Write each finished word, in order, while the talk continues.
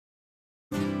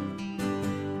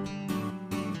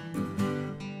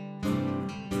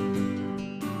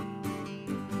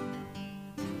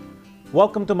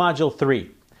Welcome to Module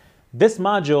 3. This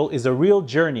module is a real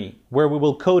journey where we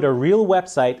will code a real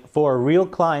website for a real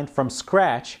client from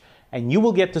scratch, and you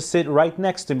will get to sit right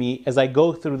next to me as I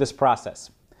go through this process.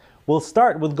 We'll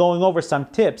start with going over some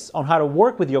tips on how to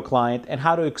work with your client and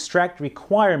how to extract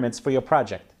requirements for your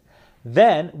project.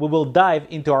 Then we will dive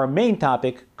into our main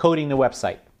topic, coding the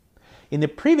website. In the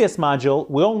previous module,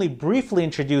 we only briefly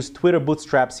introduced Twitter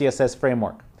Bootstrap CSS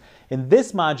framework. In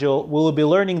this module, we will be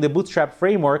learning the Bootstrap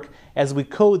framework as we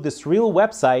code this real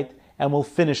website, and we'll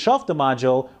finish off the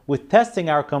module with testing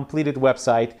our completed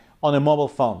website on a mobile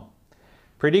phone.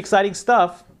 Pretty exciting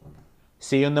stuff.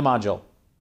 See you in the module.